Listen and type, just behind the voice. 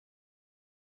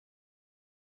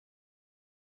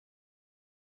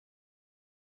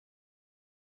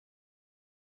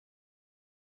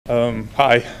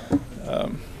Hi.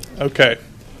 Okay.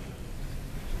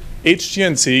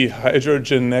 HGNT,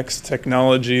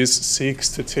 HydroGeneratioNexTechnologies, seeks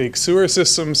to take sewer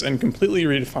systems and completely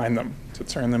redefine them, to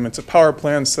turn them into power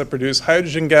plants that produce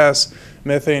hydrogen gas,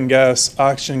 methane gas,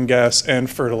 oxygen gas, and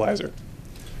fertilizer.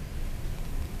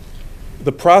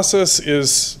 The process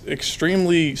is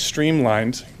extremely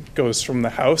streamlined. It goes from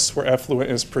the house, where effluent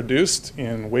is produced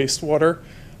in wastewater,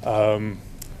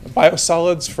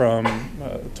 biosolids from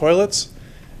toilets,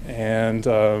 and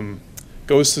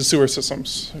goes to sewer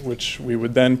systems, which we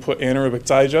would then put anaerobic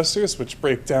digesters, which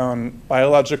break down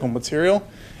biological material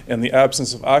in the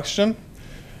absence of oxygen,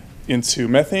 into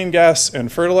methane gas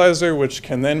and fertilizer, which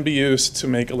can then be used to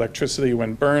make electricity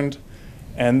when burned.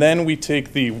 And then we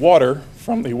take the water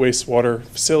from the wastewater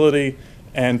facility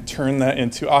and turn that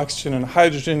into oxygen and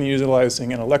hydrogen,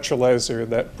 utilizing an electrolyzer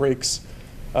that breaks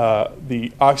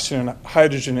the oxygen and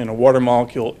hydrogen in a water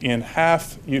molecule in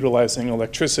half, utilizing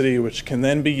electricity, which can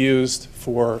then be used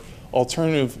for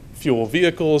alternative fuel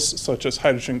vehicles such as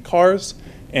hydrogen cars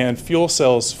and fuel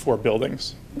cells for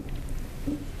buildings.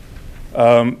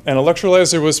 An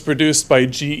electrolyzer was produced by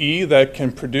GE that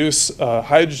can produce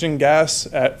hydrogen gas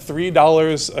at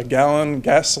 $3 a gallon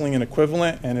gasoline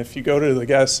equivalent, and if you go to the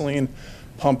gasoline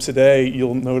pump today,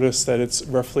 you'll notice that it's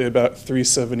roughly about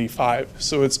 $3.75.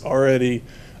 So it's already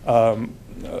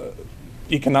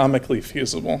economically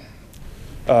feasible.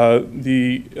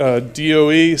 The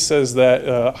DOE says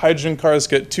that hydrogen cars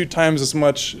get 2 times as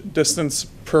much distance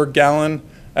per gallon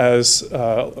as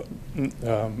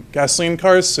gasoline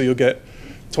cars, so you'll get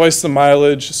twice the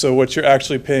mileage, so what you're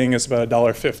actually paying is about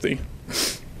 $1.50.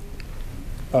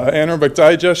 Anaerobic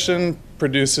digestion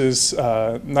produces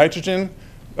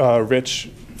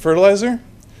nitrogen-rich fertilizer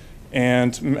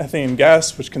and methane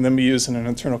gas, which can then be used in an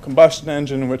internal combustion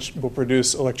engine, which will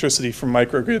produce electricity from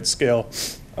microgrid scale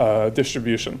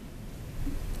distribution.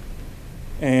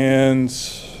 And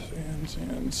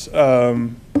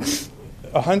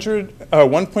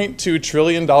 $1.2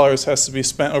 trillion has to be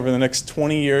spent over the next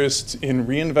 20 years in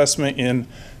reinvestment in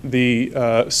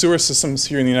the sewer systems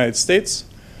here in the United States.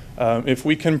 If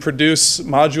we can produce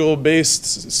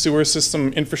module-based sewer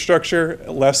system infrastructure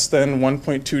less than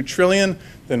 1.2 trillion,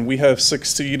 then we have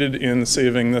succeeded in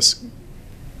saving this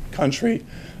country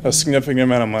a significant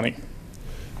amount of money.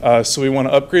 So we want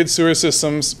to upgrade sewer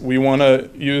systems. We want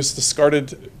to use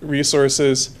discarded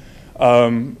resources.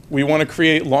 We want to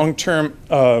create long-term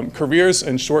careers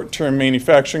and short-term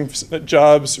manufacturing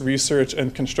jobs, research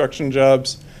and construction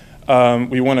jobs.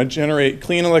 We want to generate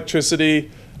clean electricity,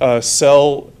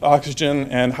 sell oxygen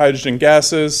and hydrogen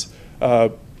gases,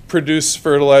 produce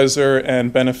fertilizer,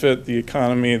 and benefit the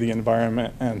economy, the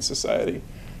environment, and society.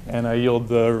 And I yield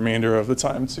the remainder of the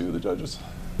time to the judges.